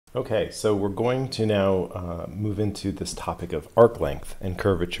Okay, so we're going to now move into this topic of arc length and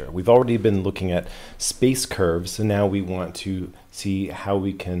curvature. We've already been looking at space curves, so now we want to see how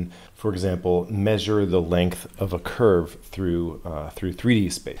we can, for example, measure the length of a curve through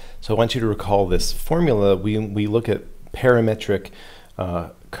 3D space. So I want you to recall this formula. We look at parametric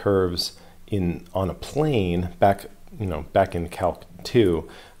curves on a plane back in Calc 2.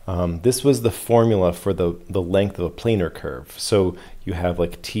 This was the formula for the length of a planar curve. So you have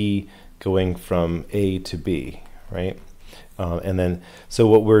like t going from A to B, right? And then, so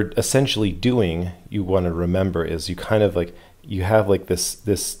what we're essentially doing, you want to remember, is you kind of like, you have like this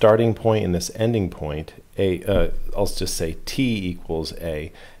starting point and this ending point. I'll just say t equals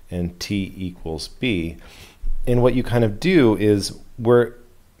A and t equals B. And what you kind of do is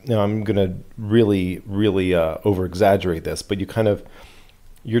I'm going to really over exaggerate this, but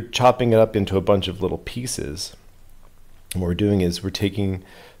you're chopping it up into a bunch of little pieces. And what we're doing is we're taking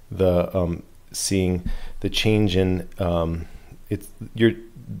seeing the change in you're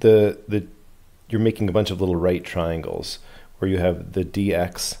making a bunch of little right triangles where you have the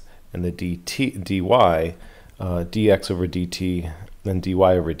dx and the dy, dx over dt, then dy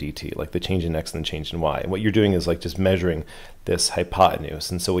over dt, like the change in x and the change in y. And what you're doing is like just measuring this hypotenuse.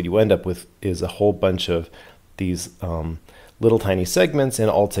 And so what you end up with is a whole bunch of these little tiny segments, and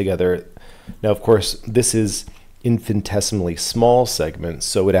all together. Now, of course, this is infinitesimally small segments,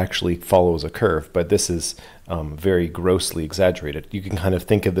 so it actually follows a curve, but this is very grossly exaggerated. You can kind of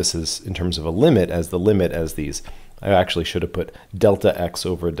think of this as, in terms of a limit, as the limit as these. I actually should have put delta x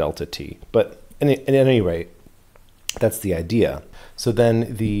over delta t, but at any rate, that's the idea. So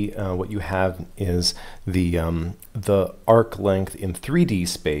then what you have is the arc length in 3D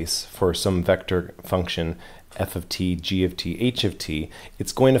space for some vector function f of t, g of t, h of t.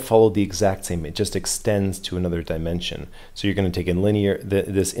 It's going to follow the exact same. It just extends to another dimension. So you're going to take in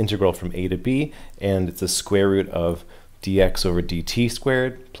this integral from a to b, and it's the square root of dx over dt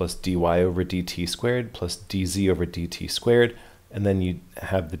squared plus dy over dt squared plus dz over dt squared, and then you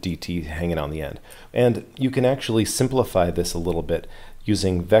have the dt hanging on the end. And you can actually simplify this a little bit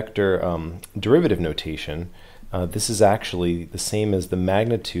using vector derivative notation. This is actually the same as the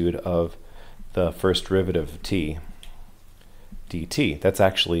magnitude of the first derivative of t dt. That's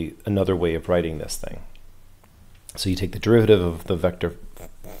actually another way of writing this thing. So you take the derivative of the vector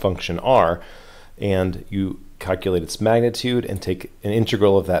function r, and you calculate its magnitude and take an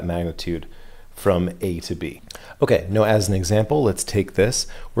integral of that magnitude from a to b. Okay, now as an example, let's take this.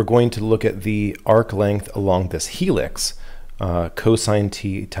 We're going to look at the arc length along this helix, cosine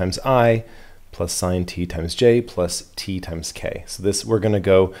t times I plus sine t times j plus t times k. So this, we're going to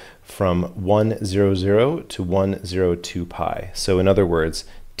go from 1, 0, 0 to 1, 0, 2 pi. So in other words,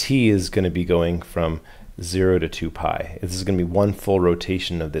 t is going to be going from 0 to 2 pi. This is going to be one full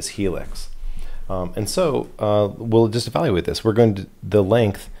rotation of this helix. And so we'll just evaluate this. The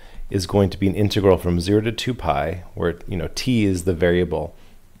length is going to be an integral from 0 to 2 pi, where t is the variable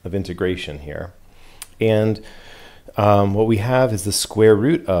of integration here. And what we have is the square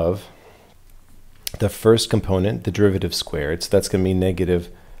root of the first component, the derivative squared, so that's going to be negative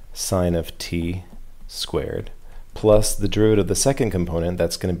sine of t squared, plus the derivative of the second component,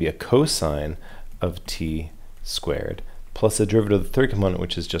 that's going to be a cosine of t squared, plus the derivative of the third component,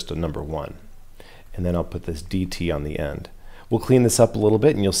 which is just a number 1. And then I'll put this dt on the end. We'll clean this up a little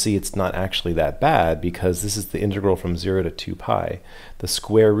bit, and you'll see it's not actually that bad, because this is the integral from 0 to 2 pi. The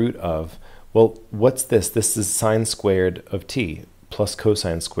square root of, well, what's this? This is sine squared of t plus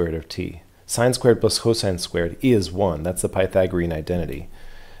cosine squared of t. Sine squared plus cosine squared is 1. That's the Pythagorean identity.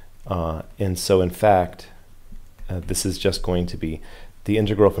 And so, in fact, this is just going to be the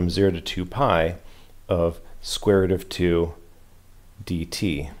integral from 0 to 2 pi of square root of 2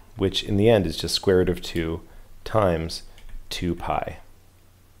 dt, which in the end is just square root of 2 times 2 pi.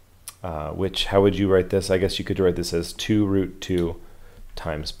 Which, how would you write this? I guess you could write this as 2 root 2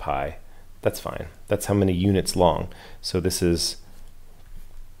 times pi. That's fine. That's how many units long. So this is,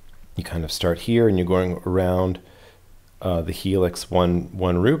 you kind of start here and you're going around the helix one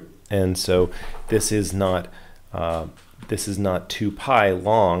root, and so this is not 2 pi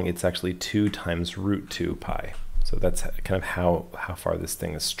long. It's actually 2 times root 2 pi. So that's kind of how far this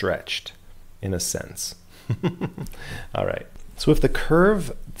thing is stretched, in a sense. All right. So if the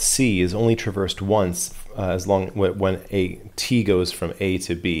curve C is only traversed once, when t goes from A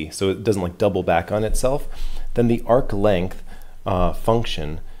to B, so it doesn't like double back on itself, then the arc length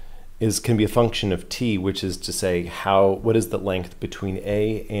function can be a function of t, which is to say what is the length between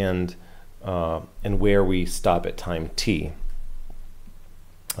A and where we stop at time t.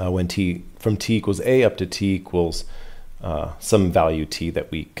 When from t equals A up to t equals some value t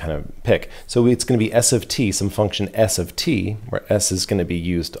that we kind of pick. So it's going to be s of t, some function s of t, where s is going to be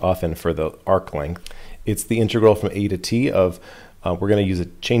used often for the arc length. It's the integral from a to t of, we're going to use a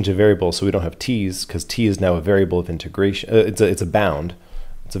change of variable so we don't have t's, because t is now a variable of integration. It's a bound.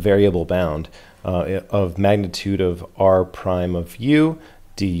 It's a variable bound of magnitude of r prime of u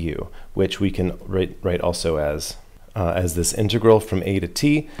du, which we can write also as this integral from a to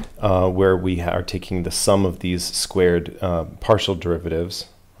t, where we are taking the sum of these squared partial derivatives.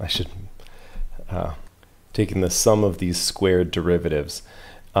 Taking the sum of these squared derivatives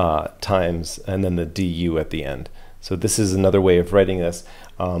times, and then the du at the end. So this is another way of writing this.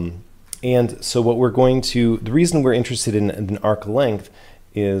 And so what we're going to, the reason we're interested in an arc length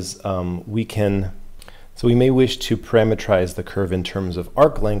is we may wish to parameterize the curve in terms of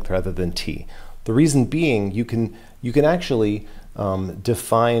arc length rather than t. The reason being, you can actually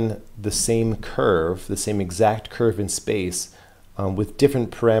define the same curve, the same exact curve in space, with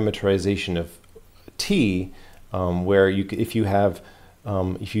different parameterization of t, where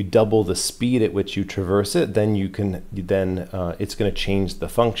if you double the speed at which you traverse it, then it's going to change the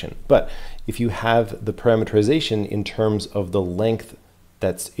function. But if you have the parameterization in terms of the length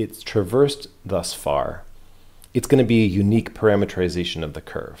it's traversed thus far, it's going to be a unique parameterization of the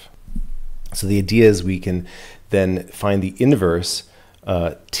curve. So the idea is we can then find the inverse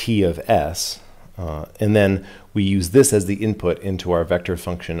t of s, and then we use this as the input into our vector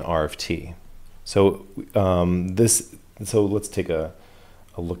function r of t. So let's take a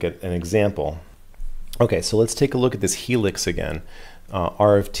look at an example. Okay, so let's take a look at this helix again.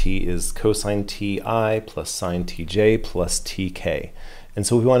 R of t is cosine ti plus sine tj plus tk. And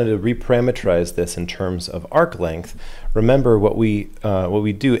so we wanted to reparameterize this in terms of arc length. Remember what we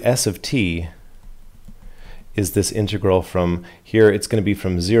do, s of t is this integral from here. It's going to be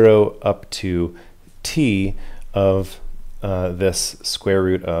from 0 up to t of this square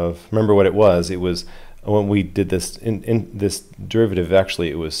root of, remember what it was when we did this in this derivative, actually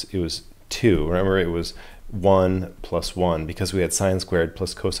it was 2. Remember, it was 1 plus 1 because we had sine squared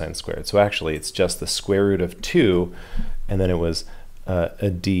plus cosine squared. So actually it's just the square root of 2, and then it was a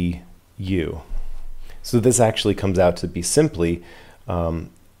du. So this actually comes out to be simply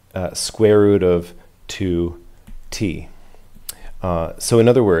square root of 2t. So in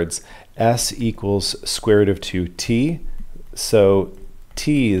other words, s equals square root of 2t. So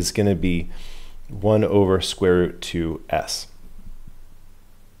t is going to be 1 over square root 2s.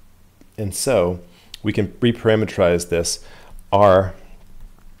 And so we can reparameterize this. R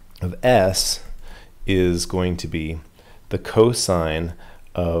of s is going to be the cosine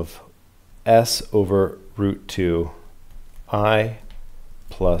of s over root 2 I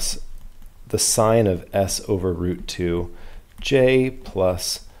plus the sine of s over root 2 j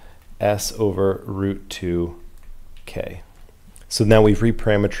plus s over root 2 k. So now we've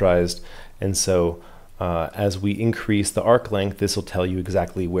reparameterized, and so as we increase the arc length, this will tell you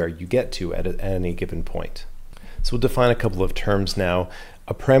exactly where you get to at any given point. So we'll define a couple of terms now.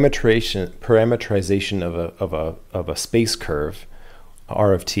 A parameterization of a space curve,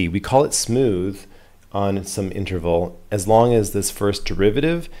 r of t, we call it smooth on some interval as long as this first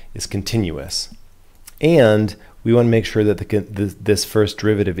derivative is continuous. And we want to make sure that this first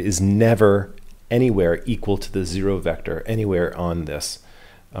derivative is never anywhere equal to the 0 vector anywhere on this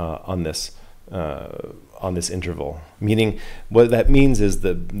interval. Meaning, what that means is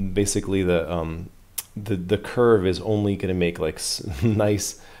that basically the curve is only going to make like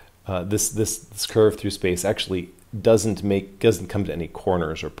nice. This curve through space actually doesn't come to any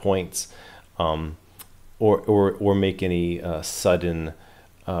corners or points, or make any sudden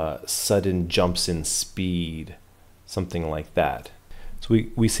jumps in speed, something like that. So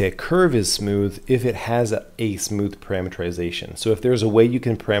we say a curve is smooth if it has a smooth parameterization. So if there's a way you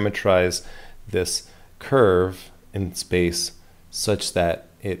can parameterize this curve in space such that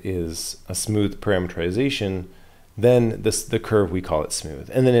it is a smooth parameterization, then the curve, we call it smooth.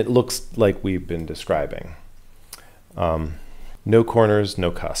 And then it looks like we've been describing. No corners,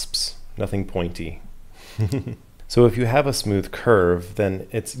 no cusps, nothing pointy. So if you have a smooth curve, then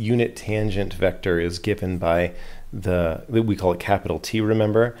its unit tangent vector is given by we call it capital T,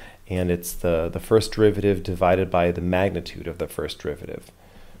 remember? And it's the first derivative divided by the magnitude of the first derivative.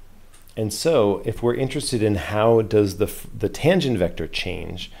 And so if we're interested in how does the tangent vector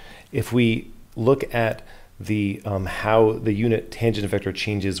change, if we look at how the unit tangent vector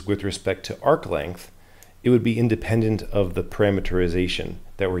changes with respect to arc length, it would be independent of the parameterization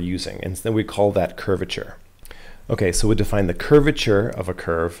that we're using. And then we call that curvature. Okay, so we define the curvature of a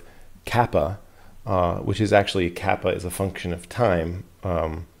curve, kappa, which is actually kappa is a function of time,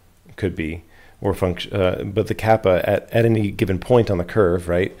 could be, or function, but the kappa at any given point on the curve,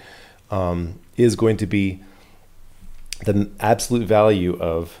 right, is going to be the absolute value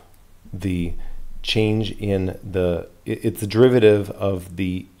of the change in it's the derivative of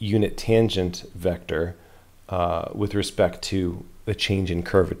the unit tangent vector with respect to a change in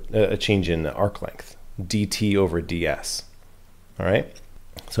a change in arc length, dt over ds. All right.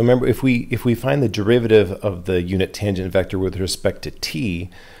 So remember, if we find the derivative of the unit tangent vector with respect to t,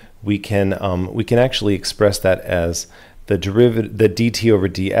 we can actually express that as the derivative, the dt over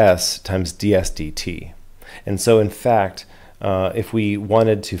ds times ds dt. And so in fact, if we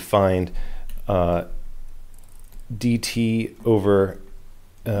wanted to find dt over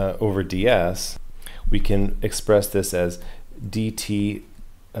ds, we can express this as dt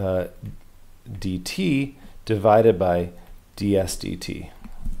dt divided by ds dt.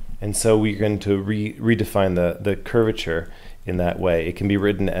 And so we're going to redefine the curvature in that way. It can be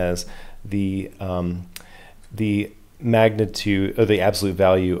written as the magnitude, or the absolute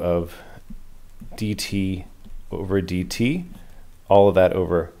value of dt over dt, all of that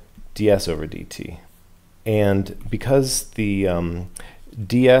over ds over dt. And because the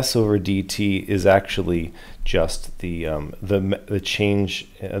ds over dt is actually just the change,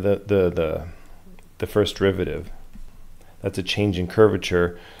 the first derivative, that's a change in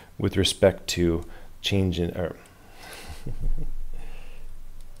curvature with respect to change in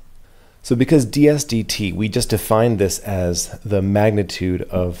So because ds dt, we just defined this as the magnitude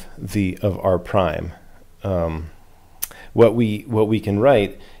of r prime. What we can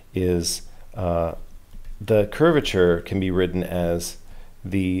write is the curvature can be written as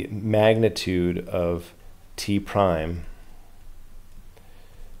the magnitude of t prime,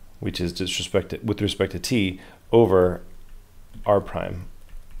 which is with respect to t, over r prime.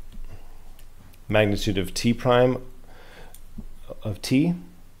 Magnitude of t prime of t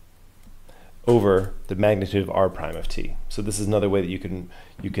over the magnitude of r prime of t. So this is another way that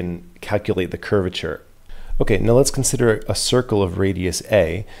you can calculate the curvature. Okay, now let's consider a circle of radius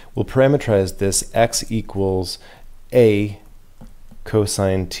a. We'll parameterize this x equals a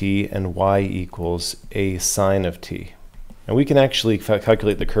cosine t and y equals a sine of t. And we can actually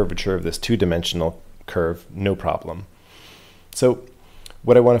calculate the curvature of this two-dimensional curve, no problem. So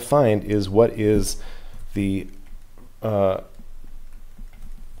what I want to find is what is the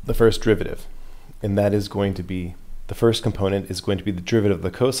first derivative. And that is going to be, the first component is going to be the derivative of the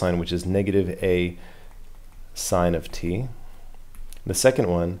cosine, which is negative a sine of t. The second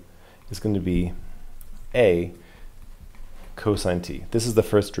one is going to be a cosine t. This is the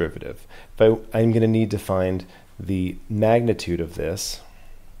first derivative. I'm going to need to find the magnitude of this,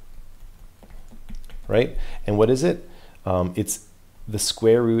 right? And what is it? It's the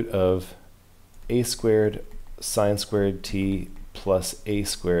square root of a squared sine squared t plus a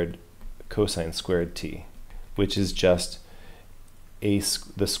squared cosine squared t, which is just the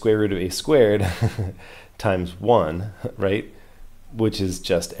square root of a squared times 1, right? Which is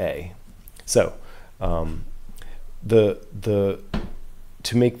just a. So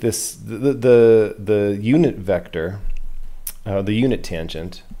to make this the unit vector, the unit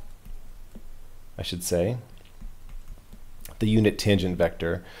tangent, I should say, the unit tangent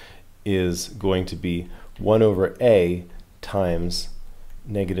vector is going to be 1 over a times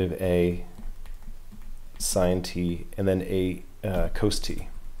negative a sine t and then a cos t.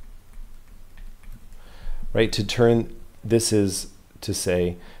 Right? To turn this is to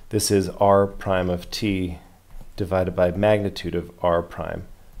say this is r prime of t divided by magnitude of r prime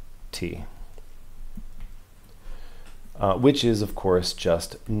t, which is of course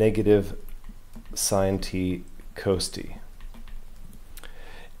just negative sine t cos t.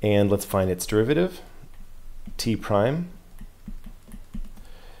 And let's find its derivative. T prime,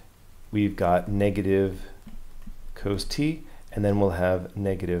 we've got negative cos t, and then we'll have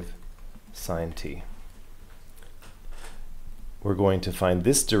negative sine t. We're going to find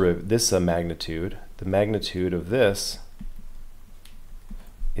this magnitude. The magnitude of this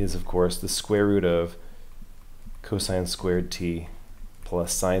is, of course, the square root of cosine squared t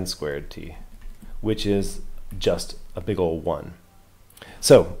plus sine squared t, which is just a big old 1.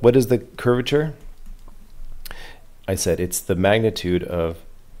 So what is the curvature? I said it's the magnitude of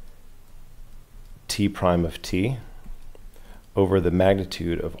t prime of t over the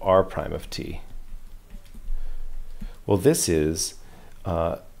magnitude of r prime of t. Well, this is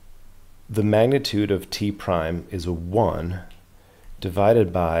the magnitude of t prime is a 1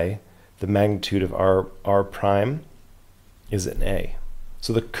 divided by the magnitude of r prime is an a.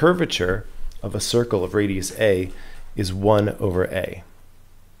 So the curvature of a circle of radius a is 1 over a.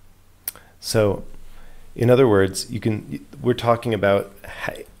 So in other words, we're talking about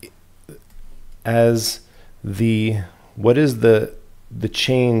as the, what is the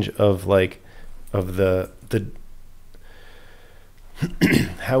change of like, of the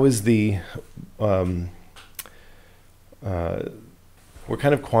how is the, we're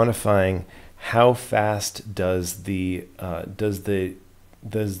kind of quantifying how fast does the,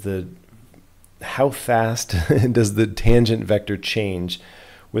 how fast does the tangent vector change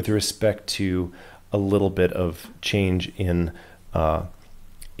with respect to a little bit of change in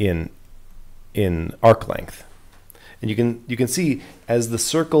arc length. And you can see as the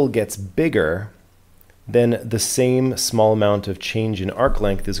circle gets bigger, then the same small amount of change in arc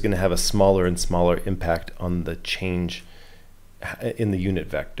length is going to have a smaller and smaller impact on the change in the unit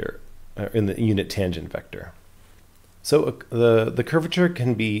vector, in the unit tangent vector. So the curvature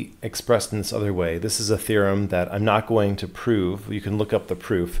can be expressed in this other way. This is a theorem that I'm not going to prove. You can look up the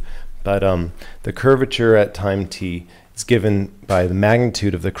proof, but the curvature at time t is given by the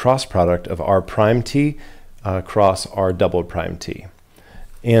magnitude of the cross product of r prime t cross r double prime t.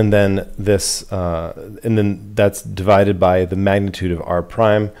 And then this, and then that's divided by the magnitude of r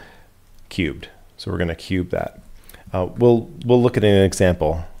prime cubed. So we're going to cube that. We'll look at an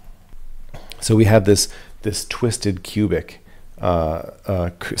example. So we have this twisted cubic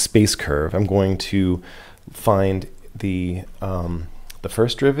space curve. I'm going to find the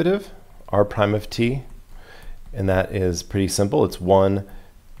first derivative, r prime of t, and that is pretty simple. It's 1,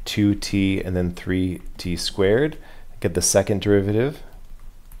 2t, and then 3t squared. Get the second derivative.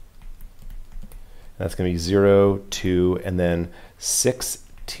 That's going to be 0, 2, and then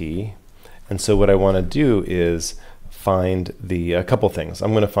 6t. And so what I want to do is find a couple things.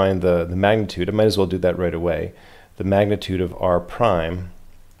 I'm going to find the magnitude. I might as well do that right away. The magnitude of r prime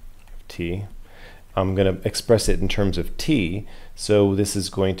t. I'm going to express it in terms of t. So this is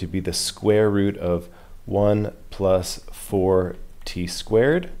going to be the square root of 1 plus 4t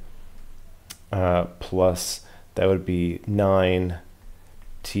squared plus, that would be 9t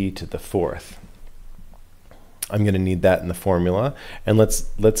to the fourth. I'm going to need that in the formula, and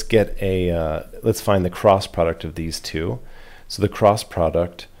let's get a let's find the cross product of these two. So the cross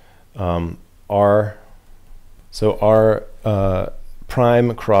product r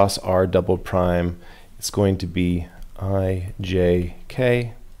prime cross r double prime, it's going to be I j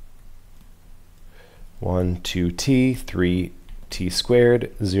k 1 2t 3t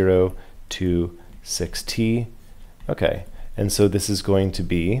squared 0 2 6t. Okay, and so this is going to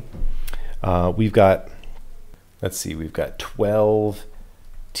be we've got, let's see, we've got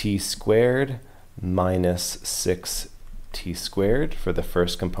 12t squared minus 6t squared for the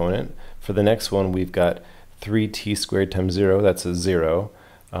first component. For the next one, we've got 3t squared times 0, that's a 0,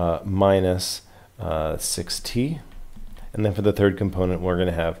 minus 6t. And then for the third component, we're going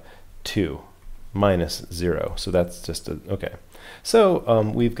to have 2 minus 0. So that's just a, okay. So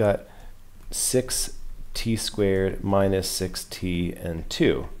we've got 6t squared minus 6t and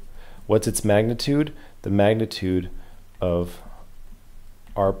 2. What's its magnitude? The magnitude of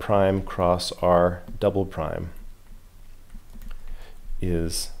r prime cross r double prime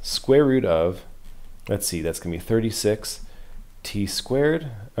is square root of, let's see, that's going to be 36 t squared,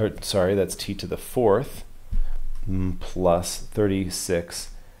 or sorry, that's t to the fourth, plus 36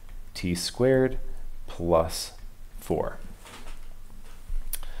 t squared plus 4.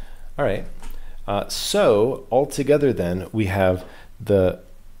 All right, so altogether then we have the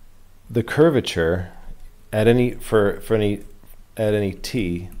curvature at any at any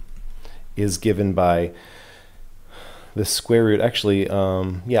t is given by the square root. Actually,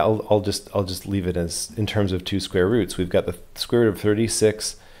 yeah, I'll just leave it as in terms of two square roots. We've got the square root of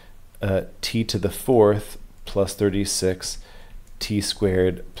 36 t to the fourth plus 36 t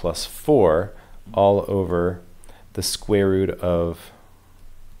squared plus 4 all over the square root of,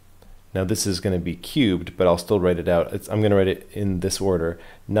 now this is going to be cubed, but I'll still write it out. I'm going to write it in this order,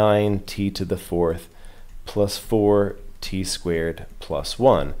 9t to the fourth plus 4t squared plus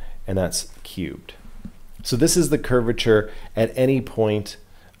 1, and that's cubed. So this is the curvature at any point,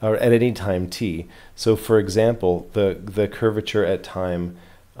 or at any time t. So for example, the curvature at time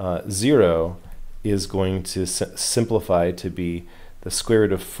 0 is going to simplify to be the square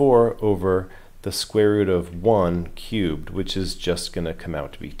root of 4 over the square root of 1 cubed, which is just going to come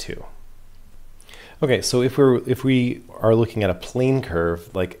out to be 2. Okay, so if we are looking at a plane curve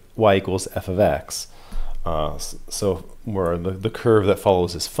like y equals f of x, so where the curve that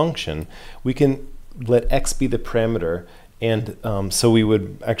follows this function, we can let x be the parameter, and so we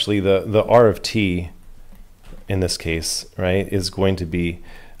would actually, the r of t in this case, right, is going to be,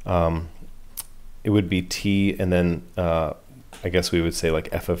 it would be t, and then I guess we would say like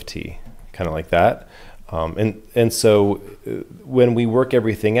f of t, kind of like that. And so when we work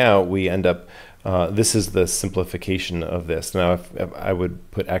everything out, we end up This is the simplification of this. Now, if I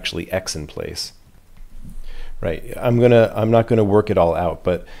would put actually x in place, right? I'm not gonna work it all out,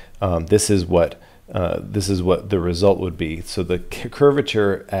 but this is what the result would be. So the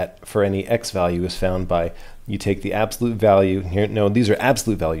curvature for any x value is found by, you take the absolute value here. No, these are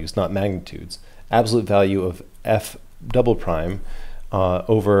absolute values, not magnitudes. Absolute value of f double prime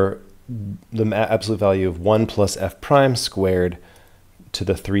over the absolute value of 1 plus f prime squared to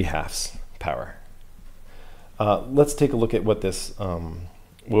the 3/2 power. Let's take a look at what this what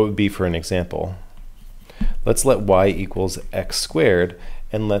would be for an example. Let's let y equals x squared,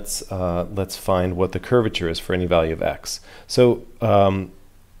 and let's find what the curvature is for any value of x. So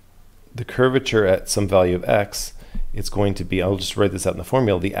the curvature at some value of x is going to be, I'll just write this out in the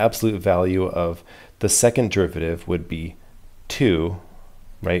formula, the absolute value of the second derivative would be 2,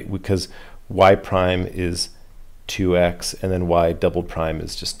 right? Because y prime is 2x, and then y double prime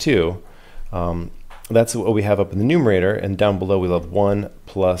is just 2. That's what we have up in the numerator, and down below we'll have 1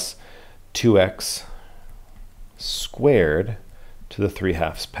 plus 2x squared to the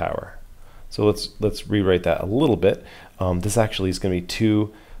 3/2 power. So let's rewrite that a little bit. This actually is going to be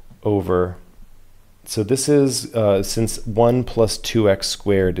 2 over, so this is, since 1 plus 2x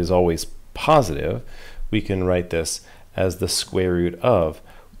squared is always positive, we can write this as the square root of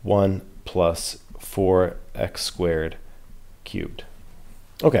 1 plus 4x squared cubed.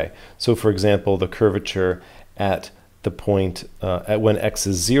 Okay, so for example, the curvature at the point, at when x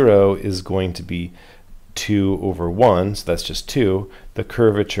is 0 is going to be 2 over 1, so that's just 2. The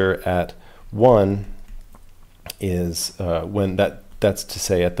curvature at 1 is, that's to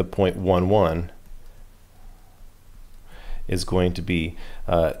say at the point 1, 1, is going to be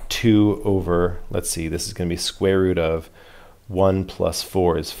 2 over, let's see, this is going to be square root of 1 plus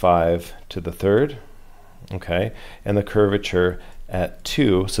 4 is 5 to the 3rd, okay? And the curvature at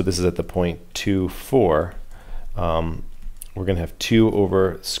 2, so this is at the point 2, 4, we're going to have 2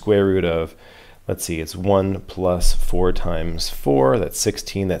 over square root of, let's see, it's 1 plus 4 times 4, that's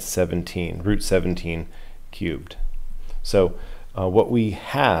 16, that's 17, root 17 cubed. So what we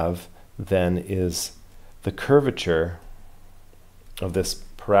have then is the curvature of this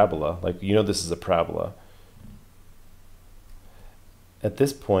parabola, like, you know, this is a parabola. At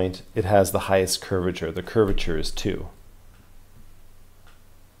this point, it has the highest curvature. The curvature is 2.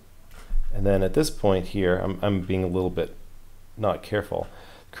 And then at this point here, I'm being a little bit not careful.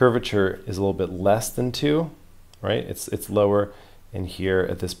 Curvature is a little bit less than 2, right? It's lower, and here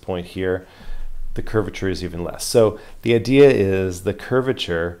at this point here, the curvature is even less. So the idea is the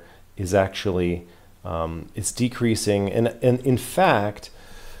curvature is actually it's decreasing, and in fact,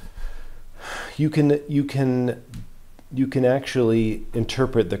 you can actually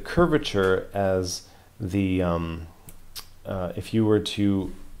interpret the curvature as the if you were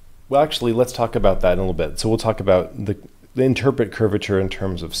to, well, actually, let's talk about that in a little bit. So we'll talk about the interpret curvature in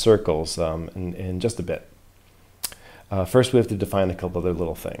terms of circles in just a bit. First, we have to define a couple other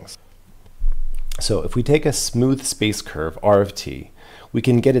little things. So if we take a smooth space curve, r of t, we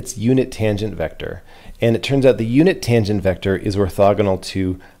can get its unit tangent vector. And it turns out the unit tangent vector is orthogonal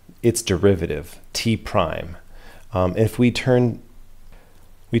to its derivative, t prime. If we turn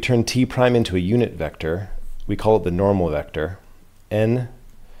t prime into a unit vector, we call it the normal vector. N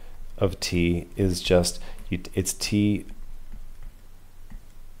of t is just, it's t,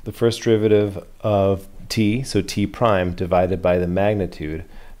 the first derivative of t, so t prime, divided by the magnitude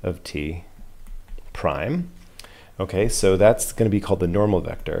of t prime. Okay, so that's going to be called the normal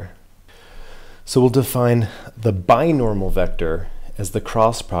vector. So we'll define the binormal vector as the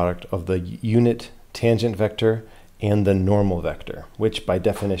cross product of the unit tangent vector and the normal vector, which by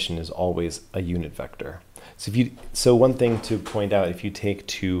definition is always a unit vector. So one thing to point out, if you take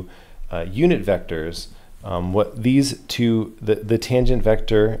two unit vectors, what these two, the tangent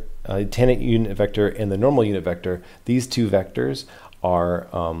vector, tangent unit vector and the normal unit vector, these two vectors are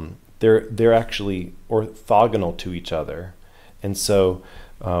they're actually orthogonal to each other, and so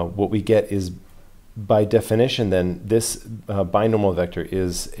what we get is, by definition, then this binormal vector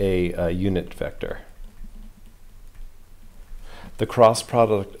is a unit vector. The cross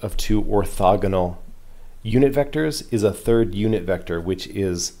product of two orthogonal unit vectors is a third unit vector, which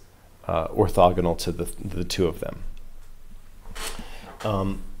is orthogonal to the two of them.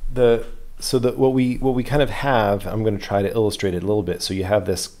 What we kind of have, I'm going to try to illustrate it a little bit. So you have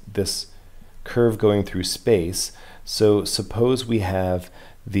this curve going through space. So suppose we have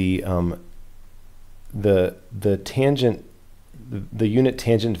the tangent, the unit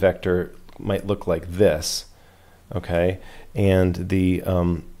tangent vector might look like this, okay, and the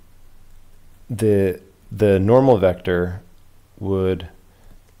normal vector would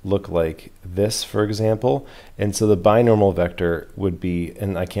look like this, for example. And so the binormal vector would be,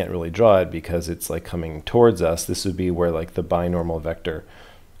 and I can't really draw it because it's like coming towards us, this would be where like the binormal vector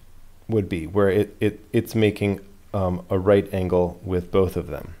would be, where it's making a right angle with both of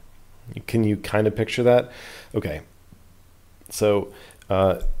them. Can you kind of picture that? Okay, so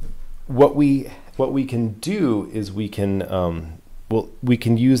what we can do is we can we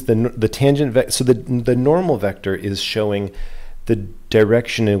can use the tangent vector. So the normal vector is showing the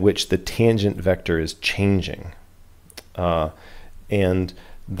direction in which the tangent vector is changing, and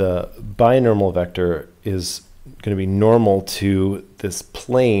the binormal vector is going to be normal to this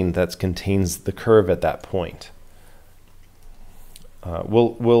plane that contains the curve at that point.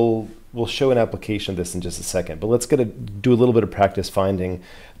 We'll show an application of this in just a second, but let's do a little bit of practice finding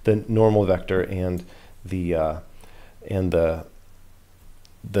the normal vector and the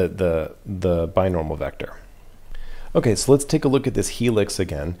binormal vector. Okay, so let's take a look at this helix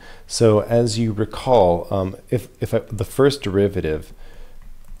again. So as you recall, the first derivative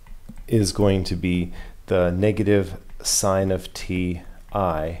is going to be the negative sine of t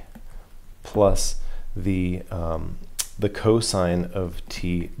I plus the cosine of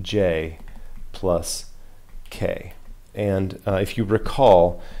t j plus k. And if you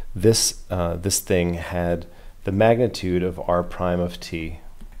recall, this thing had the magnitude of r prime of t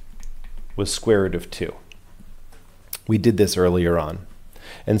was square root of 2. We did this earlier on.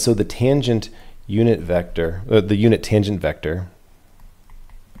 And so the tangent unit vector, the unit tangent vector,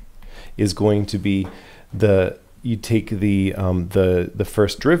 is going to be you take the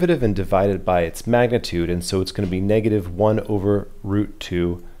first derivative and divide it by its magnitude, and so it's going to be negative 1 over root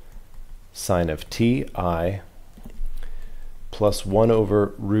 2 sine of t I plus 1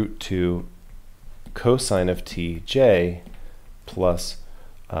 over root 2 cosine of t j plus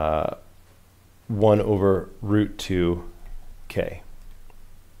 1 over root 2 k.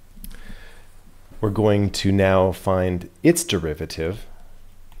 We're going to now find its derivative.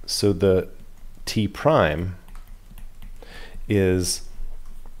 So the t prime is,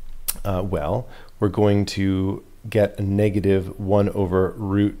 well, we're going to get a negative 1 over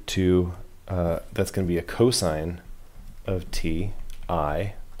root 2, that's going to be a cosine of t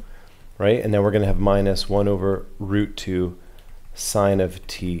I, right? And then we're going to have minus 1 over root 2 sine of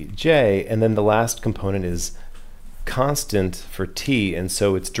t j, and then the last component is constant for t, and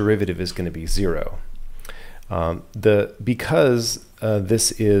so its derivative is going to be 0. Because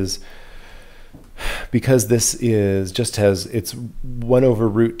this is just has it's 1 over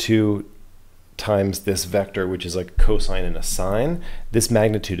root 2 times this vector, which is like a cosine and a sine, this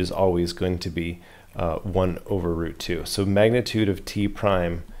magnitude is always going to be 1 over root 2. So magnitude of t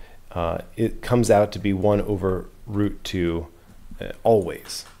prime, it comes out to be 1 over root 2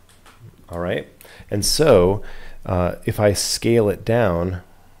 always. All right? And so if I scale it down,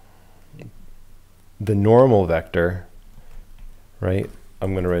 the normal vector, right?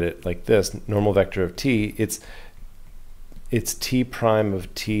 I'm going to write it like this. Normal vector of t, it's t prime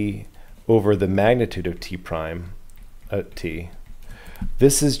of t over the magnitude of t prime at t.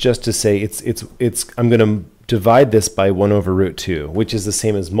 This is just to say I'm going to divide this by 1 over root 2, which is the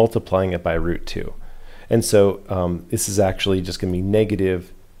same as multiplying it by root 2. And so this is actually just going to be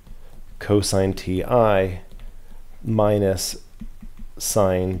negative cosine t I minus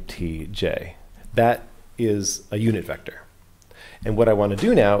sine t j. That is a unit vector. And what I want to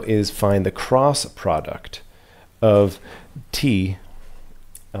do now is find the cross product of t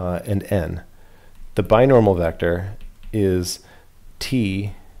and n. The binormal vector is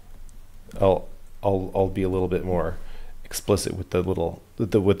t. I'll be a little bit more explicit with the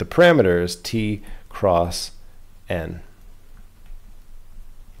parameters t cross n.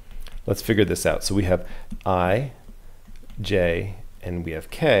 Let's figure this out. So we have I, j, and we have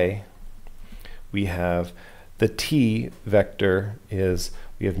k. We have the t vector is,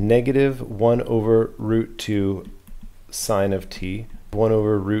 we have negative 1 over root 2 sine of t, 1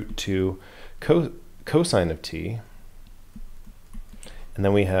 over root 2 cosine of t, and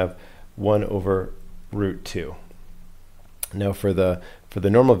then we have 1 over root 2. Now for the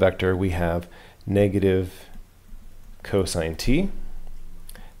normal vector, we have negative cosine t,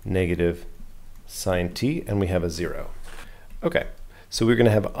 negative sine t, and we have a 0. Okay, so we're going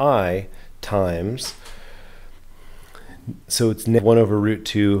to have I times, so it's 1 over root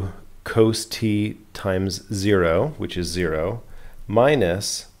 2 cos t times 0, which is 0,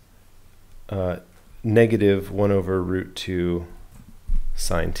 minus negative 1 over root 2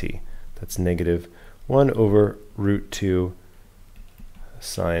 sine t. That's negative 1 over root 2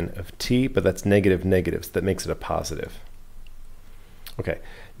 sine of t, but that's negative negative, so that makes it a positive. Okay,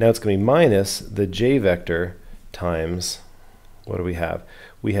 now it's going to be minus the j vector times, what do we have?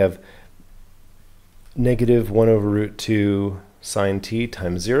 We have negative 1 over root 2 sine t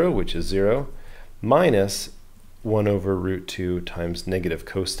times 0, which is 0, minus 1 over root 2 times negative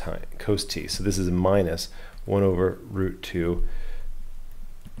cos t. So this is minus 1 over root 2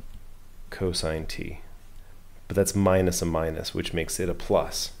 cosine t. But that's minus a minus, which makes it a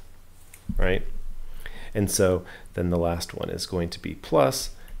plus, right? And so then the last one is going to be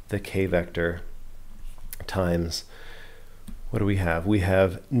plus the k vector times, what do we have? We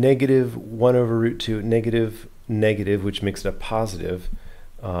have negative 1 over root 2, negative, negative, which makes it a positive,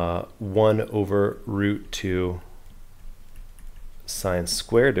 1 over root 2 sine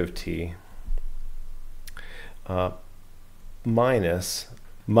squared of t, minus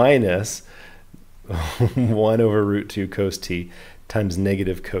 1 over root 2 cos t times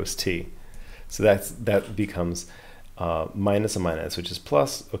negative cos t. So that becomes minus a minus, which is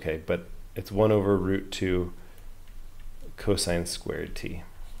plus, okay, but it's 1 over root 2 cosine squared t.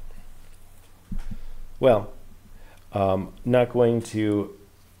 Well, not going to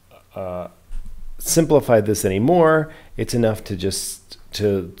simplify this anymore. It's enough to just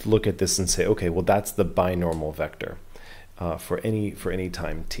to look at this and say, okay, well, that's the binormal vector for any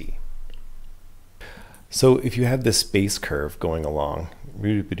time t. So if you have this space curve going along,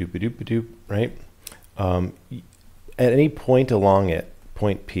 right? At any point along it,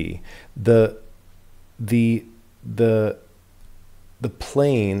 point P, the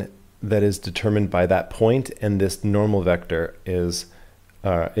plane that is determined by that point and this normal vector is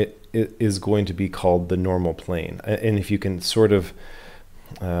it is going to be called the normal plane. And if you can sort of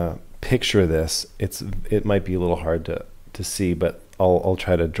picture this, it might be a little hard to see, but I'll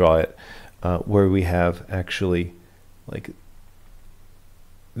try to draw it where we have actually like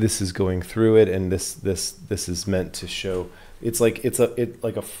this is going through it, and this is meant to show it's like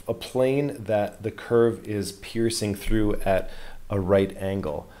a plane that the curve is piercing through at a right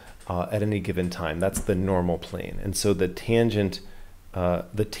angle at any given time. That's the normal plane. And so the tangent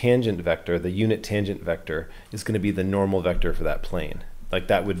vector, the unit tangent vector, is going to be the normal vector for that plane. Like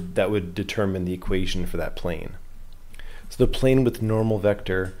that would determine the equation for that plane. So the plane with normal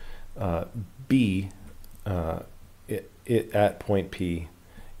vector b at point P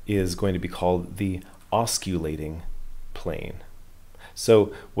is going to be called the osculating plane.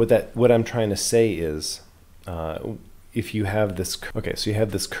 So what I'm trying to say is, if you have this, okay, so you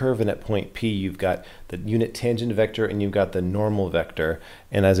have this curve, and at point P you've got the unit tangent vector and you've got the normal vector,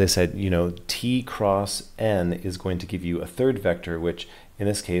 and as I said, you know, t cross n is going to give you a third vector, which in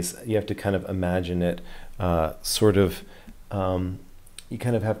this case you have to kind of imagine it you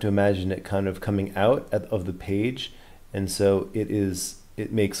kind of have to imagine it kind of coming out of the page, and so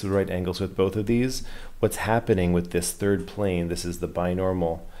it makes right angles with both of these. What's happening with this third plane, this is the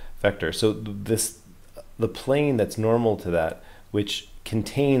binormal vector. So the plane that's normal to that, which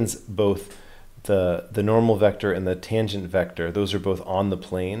contains both the normal vector and the tangent vector, those are both on the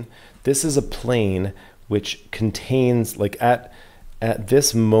plane. This is a plane which contains, like at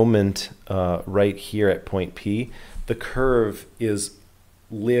this moment right here at point P, the curve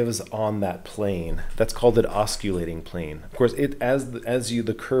lives on that plane. That's called an osculating plane. Of course, as you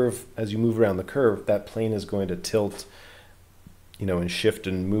move around the curve, that plane is going to tilt, you know, and shift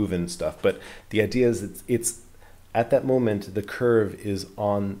and move and stuff. But the idea is it's at that moment the curve is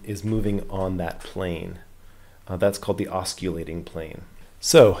moving on that plane. That's called the osculating plane.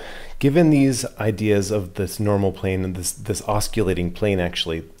 So, given these ideas of this normal plane and this osculating plane,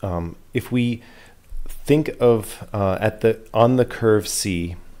 actually, if we think of on the curve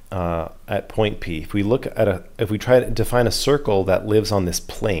C at point P, if we try to define a circle that lives on this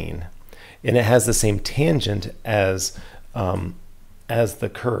plane, and it has the same tangent as the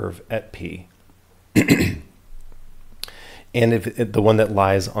curve at P, and if the one that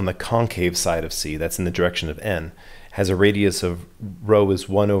lies on the concave side of C, that's in the direction of n, has a radius of rho is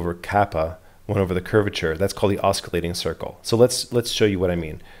 1 over kappa, 1 over the curvature, that's called the osculating circle. So let's show you what I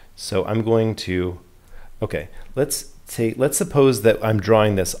mean. So I'm going to, okay, let's suppose that I'm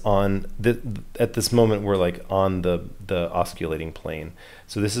drawing this on at this moment we're like on the osculating plane.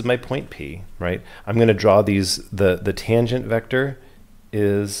 So this is my point P, right? I'm going to draw these. The tangent vector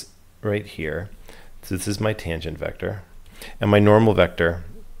is right here. So this is my tangent vector, and my normal vector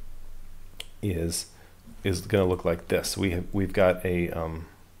is going to look like this. We've got the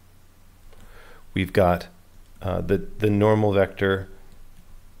normal vector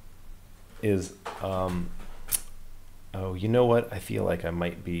is oh, you know what? I feel like I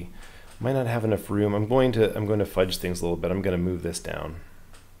might not have enough room. I'm going to fudge things a little bit. I'm going to move this down.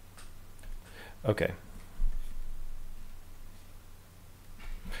 Okay.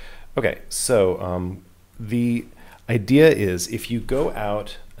 Okay, so idea is if you go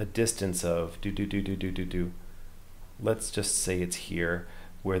out a distance of let's just say it's here,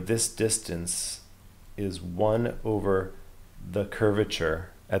 where this distance is 1 over the curvature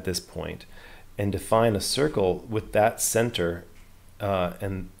at this point, and define a circle with that center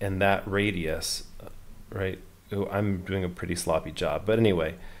and that radius, right? Oh, I'm doing a pretty sloppy job, but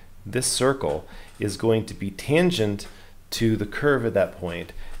anyway, this circle is going to be tangent to the curve at that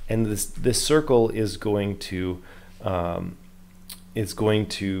point, and this circle is going to have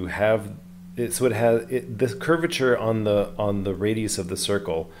it, so it has this curvature on the radius of the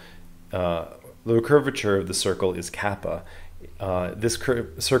circle. The curvature of the circle is kappa. This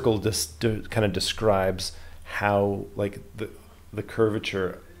circle just kind of describes how, like, the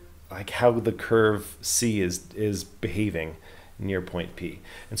curvature, like how the curve C is behaving near point P.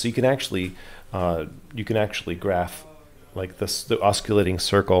 And so you can actually graph like the osculating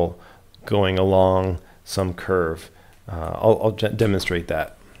circle going along some curve. I'll demonstrate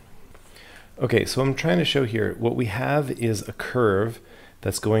that. Okay, so I'm trying to show here what we have is a curve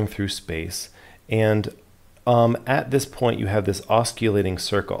that's going through space, and at this point you have this osculating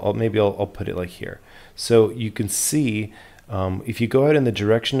circle. Maybe I'll put it like here. So you can see if you go out in the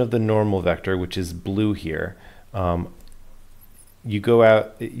direction of the normal vector, which is blue here, you go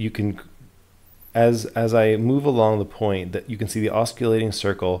out, you can, as I move along the point, that you can see the osculating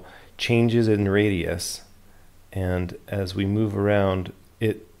circle changes in radius, and as we move around,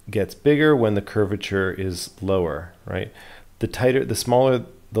 it gets bigger when the curvature is lower, right? The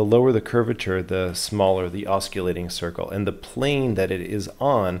lower the curvature, the smaller the osculating circle, and the plane that it is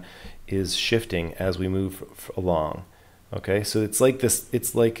on is shifting as we move along. Okay, so it's like this.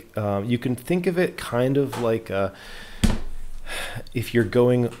 It's like you can think of it kind of like if you're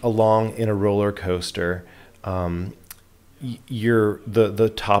going along in a roller coaster, the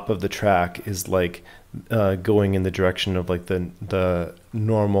top of the track is like going in the direction of like the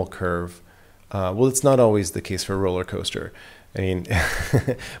normal curve. Well, it's not always the case for a roller coaster. I mean,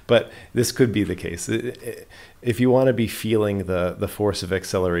 but this could be the case. If you want to be feeling the force of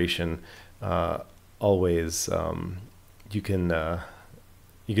acceleration, always you can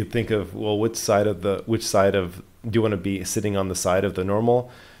think of, well, which side of do you want to be sitting on, the side of the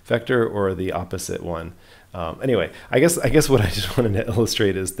normal vector or the opposite one? Anyway, I guess what I just wanted to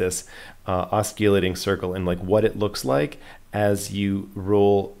illustrate is this osculating circle and like what it looks like as we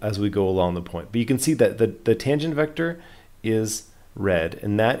go along the point. But you can see that the tangent vector is red,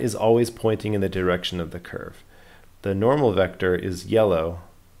 and that is always pointing in the direction of the curve. The normal vector is yellow.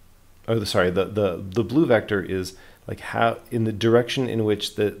 Oh, sorry, the blue vector is like how in the direction in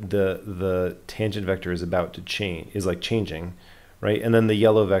which the tangent vector is about to change, is like changing, right? And then the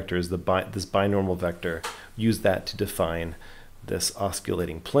yellow vector is this binormal vector. Use that to define this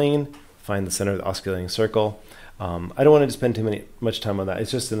osculating plane, find the center of the osculating circle. I don't want to spend much time on that. It's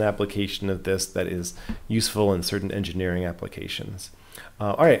just an application of this that is useful in certain engineering applications.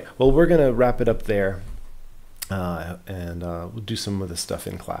 All right, well, we're going to wrap it up there, and we'll do some of this stuff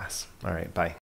in class. All right, bye.